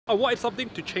I wanted something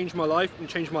to change my life and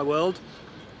change my world.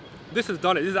 This has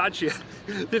done it. This is actually,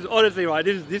 this is honestly right,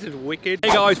 this is wicked.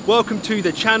 Hey guys, welcome to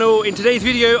the channel. In today's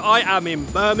video, I am in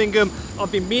Birmingham. I've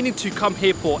been meaning to come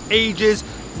here for ages.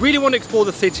 Really want to explore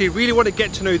the city, really want to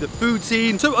get to know the food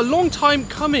scene. So a long time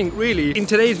coming, really. In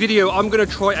today's video, I'm going to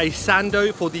try a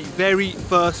Sando for the very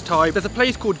first time. There's a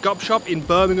place called Gupshup in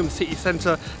Birmingham city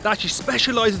centre that actually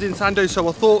specialises in Sando, so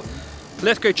I thought,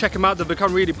 let's go check them out. They've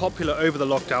become really popular over the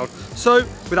lockdown. So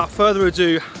without further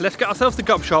ado, let's get ourselves to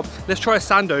Gupshup. Let's try a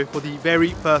Sando for the very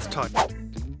first time.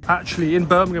 Actually in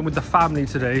Birmingham with the family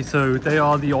today, so they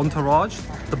are the entourage,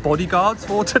 the bodyguards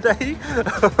for today.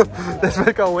 Let's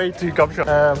make our way to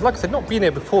Gupshup. Like I said, not been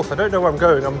here before, so I don't know where I'm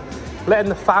going. I'm letting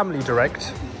the family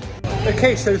direct.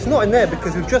 Okay, so it's not in there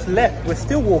because we've just left. We're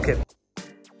still walking.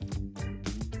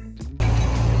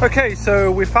 Okay,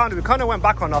 so we found it. We kind of went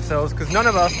back on ourselves because none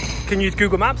of us can use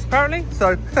Google Maps apparently,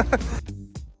 so.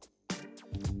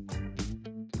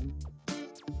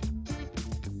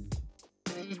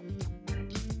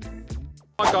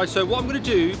 Alright guys, so what I'm going to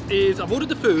do is I've ordered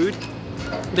the food.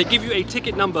 They give you a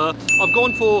ticket number. I've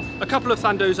gone for a couple of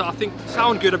Sandos that I think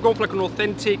sound good. I've gone for like an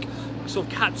authentic sort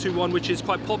of katsu one, which is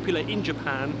quite popular in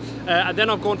Japan. And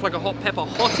then I've gone for like a hot pepper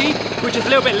hottie, which is a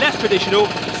little bit less traditional.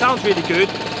 Sounds really good.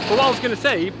 But what I was going to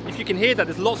say, if you can hear that,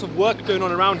 there's lots of work going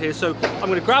on around here. So I'm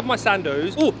going to grab my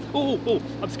Sandos. Oh,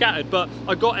 I'm scattered, but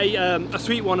I got a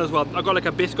sweet one as well. I got like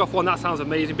a Biscoff one. That sounds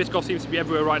amazing. Biscoff seems to be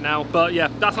everywhere right now. But yeah,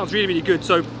 that sounds really, really good.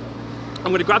 So I'm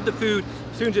going to grab the food.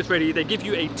 As soon as it's ready, they give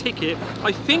you a ticket.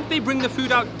 I think they bring the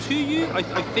food out to you. I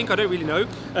think, I don't really know.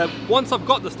 Once I've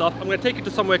got the stuff, I'm going to take it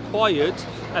to somewhere quiet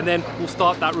and then we'll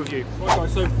start that review. Right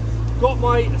guys, so got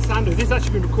my Sando. This has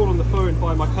actually been recorded on the phone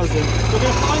by my cousin. We're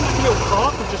going to find like a little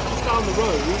park which is just down the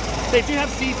road. They do have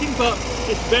seating, but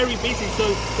it's very busy. So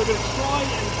we're going to try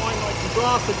and find like some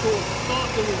grass and sort of start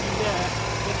the review there.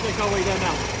 Let's make our way there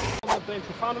now. On the bench,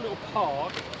 we found a little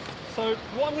park. So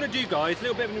what I'm going to do, guys, a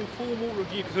little bit of an informal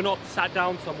review because we're not sat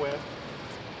down somewhere.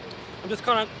 I'm just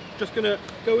going to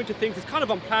go into things. It's kind of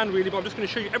unplanned really, but I'm just going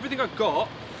to show you everything I've got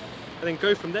and then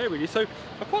go from there really. So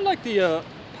I quite like the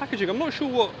packaging. I'm not sure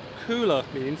what cooler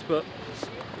means, but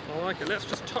I like it. Let's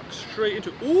just tuck straight into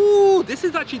it. Ooh, this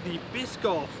is actually the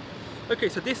Biscoff. Okay,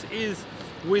 so this is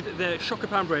with their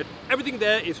Shokupan bread. Everything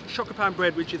there is Shokupan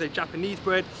bread, which is a Japanese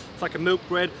bread. It's like a milk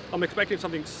bread. I'm expecting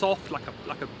something soft, like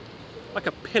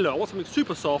a pillow. I want something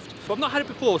super soft, but I've not had it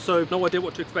before, so no idea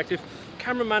what to expect. If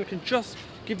cameraman can just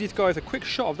give these guys a quick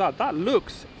shot of that. That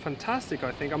looks fantastic,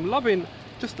 I think. I'm loving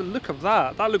just the look of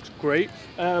that. That looks great.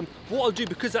 What I'll do,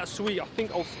 because that's sweet, I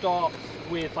think I'll start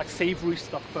with like savory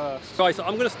stuff first. Guys, so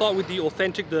I'm gonna start with the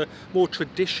authentic, the more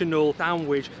traditional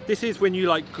sandwich. This is when you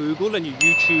like Google and you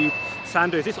YouTube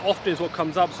Sandos. This often is what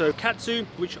comes up. So katsu,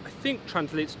 which I think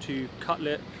translates to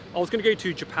cutlet. I was going to go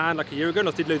to Japan like a year ago and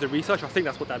I did loads of research. I think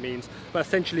that's what that means. But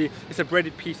essentially, it's a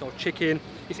breaded piece of chicken.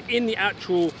 It's in the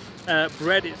actual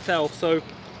bread itself. So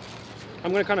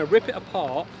I'm going to kind of rip it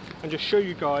apart and just show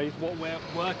you guys what we're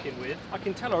working with. I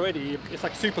can tell already it's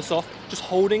like super soft. Just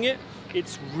holding it,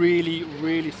 it's really,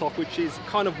 really soft, which is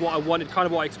kind of what I wanted, kind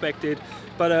of what I expected.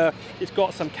 But it's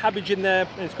got some cabbage in there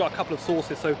and it's got a couple of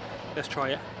sauces. So let's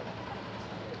try it.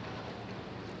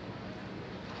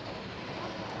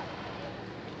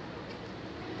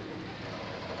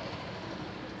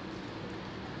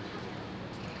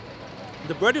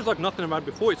 The bread is like nothing I've had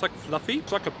before. It's like fluffy,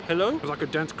 it's like a pillow, it's like a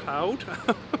dense cloud.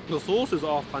 The sauces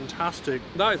are fantastic.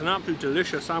 That is an absolutely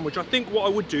delicious sandwich. I think what I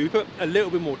would do, put a little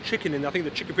bit more chicken in there. I think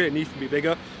the chicken fillet needs to be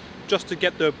bigger just to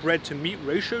get the bread to meat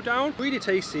ratio down. Really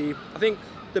tasty. I think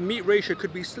the meat ratio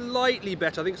could be slightly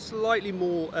better. I think slightly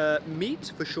more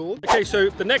meat for sure. Okay, so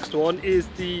the next one is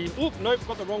the, oh, nope,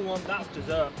 got the wrong one. That's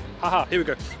dessert. Haha, here we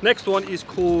go. Next one is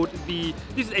called this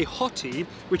is a hottie,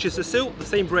 which is still the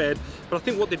same bread, but I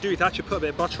think what they do is actually put a bit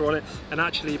of butter on it and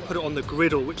actually put it on the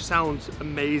griddle, which sounds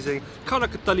amazing. Kind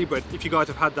of like a dali bread, if you guys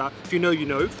have had that. If you know, you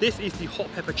know. This is the hot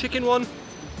pepper chicken one.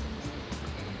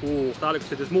 Oh, that looks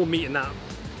good. There's more meat in that.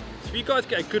 So if you guys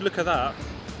get a good look at that,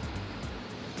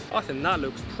 I think that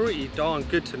looks pretty darn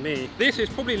good to me. This is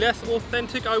probably less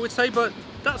authentic, I would say, but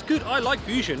that's good. I like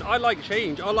fusion. I like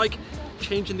change. I like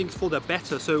changing things for the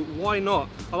better, so why not?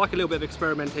 I like a little bit of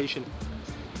experimentation.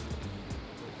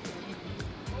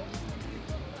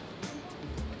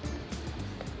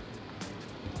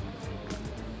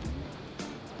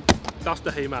 That's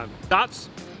the hey man. That's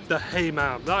the hey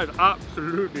man. That is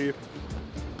absolutely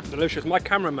delicious. My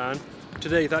cameraman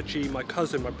today is actually my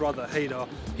cousin, my brother, Haydar.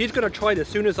 He's gonna try this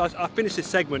as soon as I finish this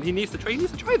segment. He needs to try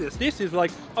this. This is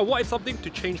like, I wanted something to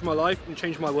change my life and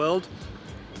change my world.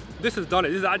 This has done it.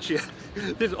 This is actually,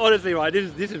 This honestly, right,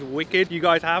 this is wicked. You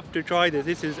guys have to try this.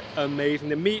 This is amazing.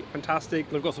 The meat, fantastic.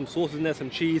 They've got some sauces in there, some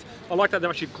cheese. I like that they've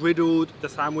actually griddled the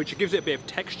sandwich. It gives it a bit of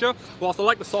texture. Whilst I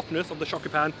like the softness of the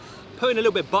Shokupan, putting a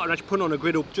little bit of butter and actually putting it on a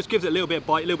griddle just gives it a little bit of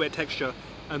bite, a little bit of texture.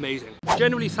 Amazing.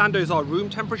 Generally, sandos are room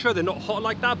temperature. They're not hot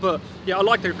like that, but yeah, I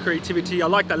like their creativity. I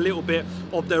like that little bit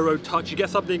of their own touch. You get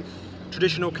something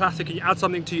traditional, classic, and you add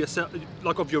something to yourself,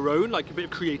 like of your own, like a bit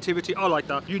of creativity. I like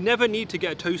that. You never need to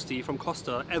get a toasty from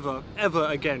Costa ever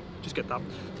again. Just get that.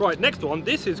 Right, next one.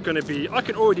 This is going to be, I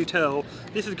can already tell,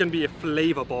 this is going to be a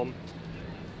flavor bomb.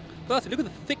 Firstly, look at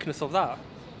the thickness of that.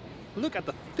 Look at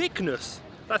the thickness.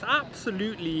 That's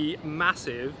absolutely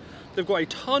massive. They've got a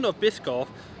ton of Biscoff,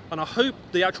 and I hope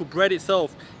the actual bread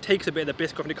itself takes a bit of the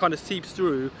Biscoff and it kind of seeps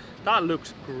through. That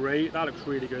looks great. That looks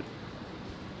really good.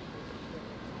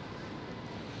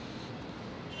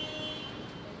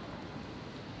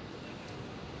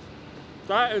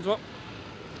 That is one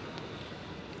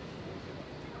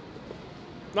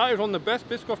of the best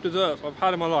Biscoff desserts I've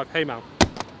had in my life. Hey man.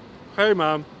 Hey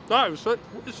man. That is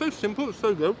it's so simple, it's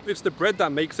so good. It's the bread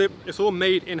that makes it. It's all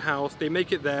made in-house. They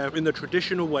make it there in the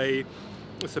traditional way.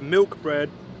 It's a milk bread.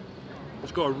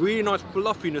 It's got a really nice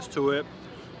fluffiness to it.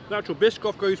 The actual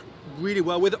Biscoff goes really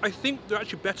well with it. I think they're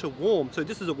actually better warm. So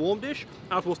this is a warm dish,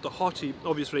 as was the hottie,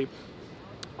 obviously.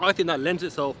 I think that lends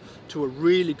itself to a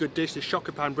really good dish, the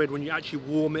Shokupan bread, when you actually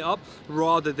warm it up,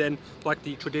 rather than like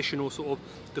the traditional sort of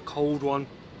the cold one.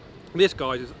 This,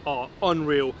 guys, is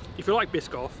unreal. If you like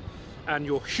Biscoff and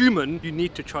you're human, you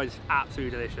need to try this.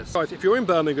 Absolutely delicious. Guys, if you're in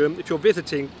Birmingham, if you're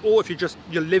visiting, or if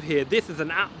you live here, this is an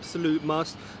absolute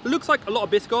must. It looks like a lot of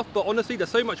Biscoff, but honestly, there's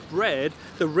so much bread,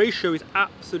 the ratio is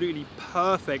absolutely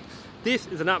perfect. This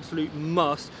is an absolute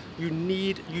must. You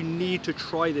need to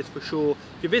try this for sure.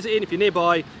 If you're visiting, if you're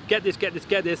nearby, get this.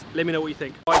 Let me know what you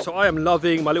think. Right, so I am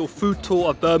loving my little food tour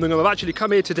of Birmingham. I've actually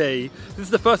come here today. This is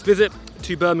the first visit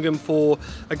to Birmingham for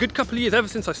a good couple of years, ever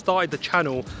since I started the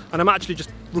channel. And I'm actually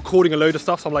just recording a load of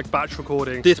stuff, so I'm like batch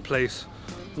recording. This place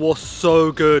was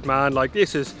so good, man. Like,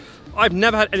 this is, I've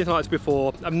never had anything like this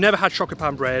before. I've never had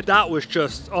Shokupan bread. That was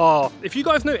just, if you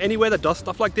guys know anywhere that does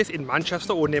stuff like this in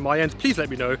Manchester or near my end, please let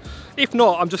me know. If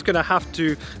not, I'm just gonna have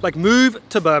to like move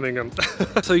to Birmingham.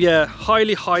 So yeah,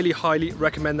 highly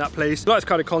recommend that place. If you like this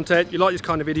kind of content, you like these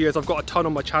kind of videos, I've got a ton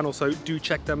on my channel, so do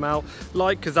check them out.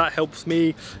 Like, because that helps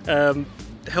me,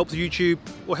 helps YouTube,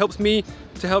 or helps me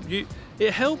to help you.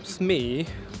 It helps me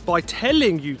by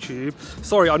telling YouTube,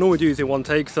 sorry, I normally do this in one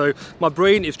take, so my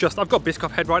brain is just, I've got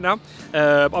Biscoff head right now.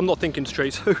 I'm not thinking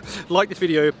straight, so like this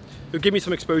video, it'll give me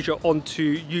some exposure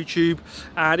onto YouTube.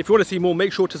 And if you want to see more,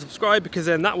 make sure to subscribe, because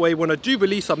then that way when I do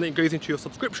release something, it goes into your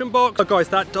subscription box. So guys,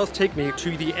 that does take me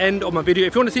to the end of my video.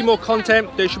 If you want to see more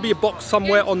content, there should be a box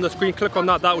somewhere on the screen. Click on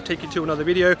that, that will take you to another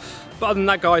video. But other than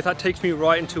that, guys, that takes me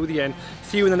right until the end.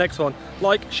 See you in the next one.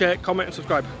 Like, share, comment, and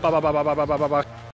subscribe. Bye.